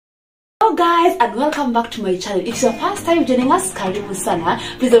Hello guys, and welcome back to my channel. If it's your first time joining us, karibu sana.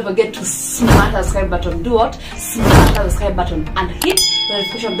 Please don't forget to smash the subscribe button. Do what? Smash the subscribe button and hit the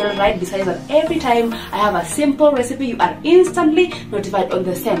notification bell right beside that. Every time I have a simple recipe, you are instantly notified on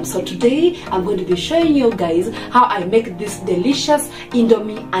the same. So today I'm going to be showing you guys how I make this delicious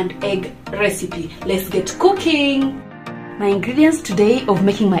Indomie and egg recipe. Let's get cooking. My ingredients today of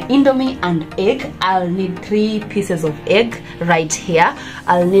making my Indomie and egg: I'll need 3 pieces of egg right here.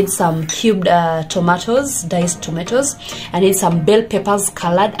 I'll need some cubed tomatoes, diced tomatoes. I need some bell peppers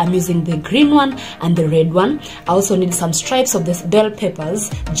colored. I'm using the green one and the red one. I also need some stripes of this bell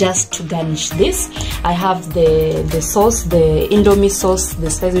peppers just to garnish this. I have the sauce, the Indomie sauce, the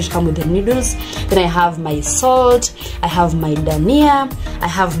spice which come with the noodles. Then I have my salt, I have my dhania, I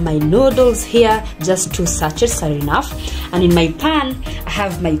have my noodles here, just 2 sachets are enough. And in my pan, I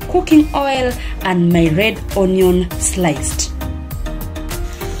have my cooking oil and my red onion sliced.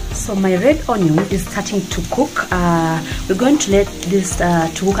 So my red onion is starting to cook. We're going to let this to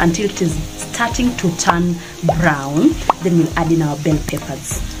cook until it is starting to turn brown. Then we'll add in our bell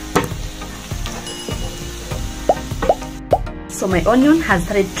peppers. So my onion has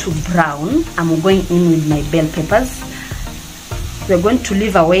started to brown. I'm going in with my bell peppers. We're going to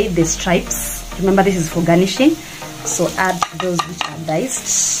leave away the stripes. Remember, this is for garnishing. So add those which are diced.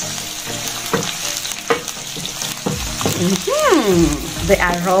 The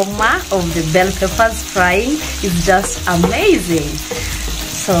aroma of the bell peppers frying is just amazing.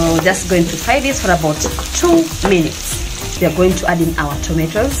 So just going to fry this for about 2 minutes. We are going to add in our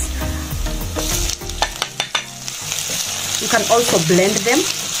tomatoes. You can also blend them.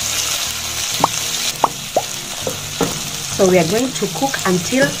 So we are going to cook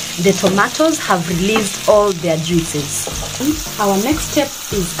until the tomatoes have released all their juices. Our next step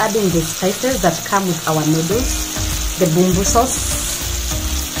is adding the spices that come with our noodles, the bumbu sauce.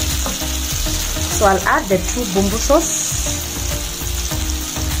 So I'll add the 2 bumbu sauce,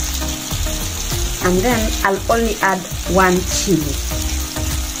 and then I'll only add 1 chili.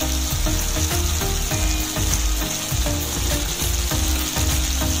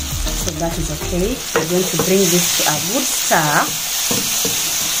 So that is okay. We're going to bring this to a good stir.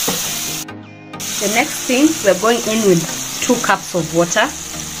 The next thing, we're going in with 2 cups of water.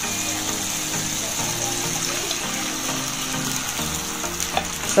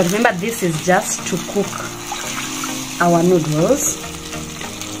 So remember, this is just to cook our noodles.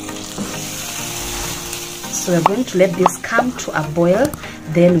 So we're going to let this come to a boil,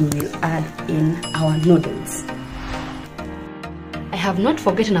 then we will add in our noodles. I have not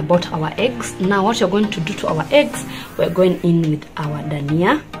forgotten about our eggs. Now what you're going to do to our eggs, we're going in with our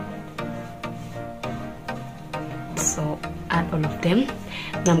dhania. So add all of them.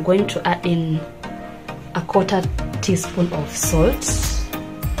 Now I'm going to add in a 1/4 teaspoon of salt,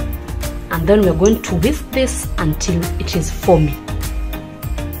 and then we're going to whisk this until it is foamy.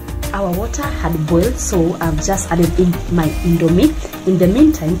 Our water had boiled, so I've just added in my Indomie. In the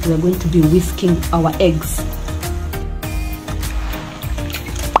meantime, we're going to be whisking our eggs.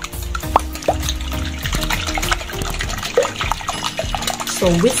 So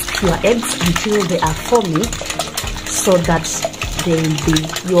whisk your eggs until they are foamy, so that they will be,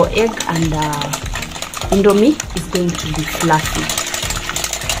 your egg and Indomie is going to be fluffy.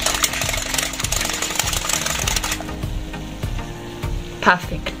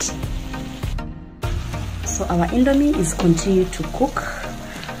 Perfect. So our Indomie is continuing to cook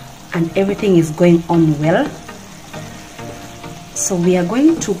and everything is going on well. So we are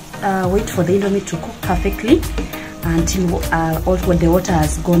going to wait for the Indomie to cook perfectly until all the water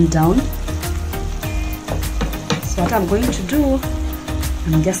has gone down. So what I'm going to do,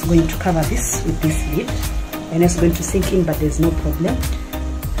 I'm just going to cover this with this lid, and it's going to sink in, but there's no problem.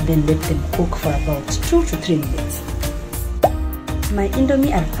 Then let them cook for about 2 to 3 minutes. My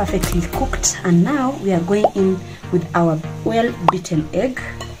Indomie are perfectly cooked, and now we are going in with our well beaten egg.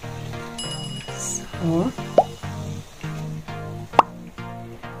 So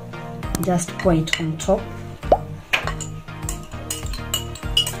just pour it on top.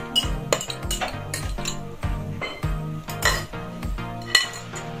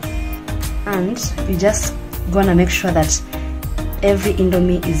 And you're just gonna make sure that every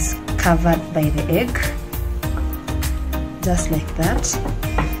Indomie is covered by the egg, just like that.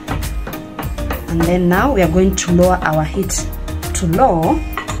 And then now we are going to lower our heat to low,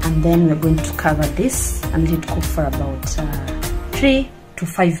 and then we're going to cover this and let it cook for about 3 to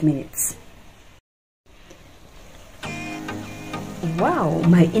 5 minutes. Wow,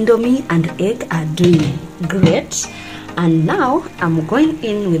 my Indomie and egg are doing great. And now I'm going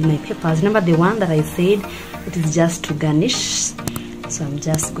in with my peppers. Remember the one that I said it is just to garnish. So So I'm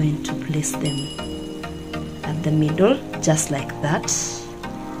just going to place them at the middle, just like that.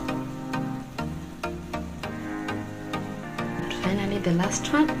 Finally, the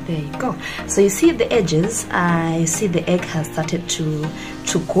last one. There you go. So you see the edges. I see the egg has started to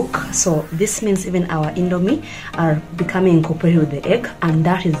cook. So this means even our Indomie are becoming incorporated with the egg, and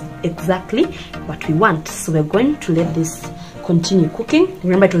that is exactly what we want. So we're going to let this continue cooking.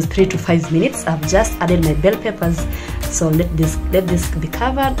 Remember, it was 3 to 5 minutes. I've just added my bell peppers, so let this be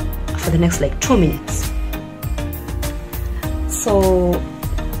covered for the next like 2 minutes. So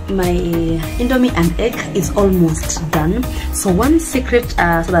my Indomie and egg is almost done. So one secret so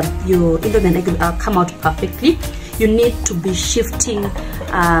that your Indomie and egg come out perfectly, you need to be shifting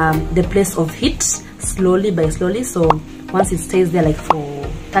the place of heat slowly by slowly. So once it stays there like for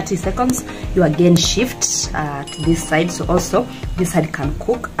 30 seconds, you again shift to this side, so also this side can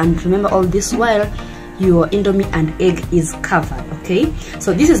cook. And remember, all this while your Indomie and egg is covered. Okay,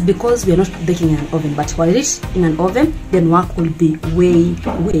 so this is because we are not baking in an oven, but while it's in an oven, then work will be way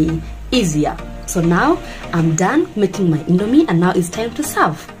easier. So now I'm done making my Indomie, and now it's time to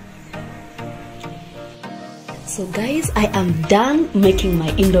serve. So guys, I am done making my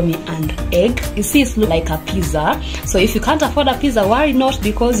Indomie and egg. You see, it looks like a pizza. So if you can't afford a pizza, worry not,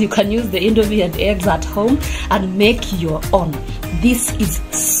 because you can use the Indomie and eggs at home and make your own. This is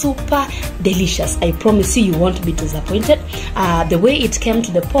super delicious. I promise you, you won't be disappointed. The way it came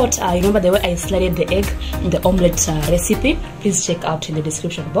to the pot, remember the way I slided the egg in the omelette recipe? Please check out in the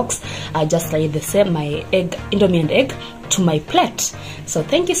description box. I just slided the same, my egg, Indomie and egg, to my plate. So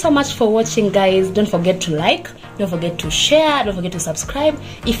thank you so much for watching, guys. Don't forget to like, don't forget to share, don't forget to subscribe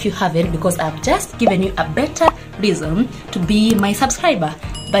if you haven't, because I've just given you a better reason to be my subscriber.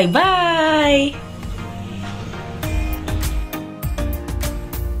 Bye bye.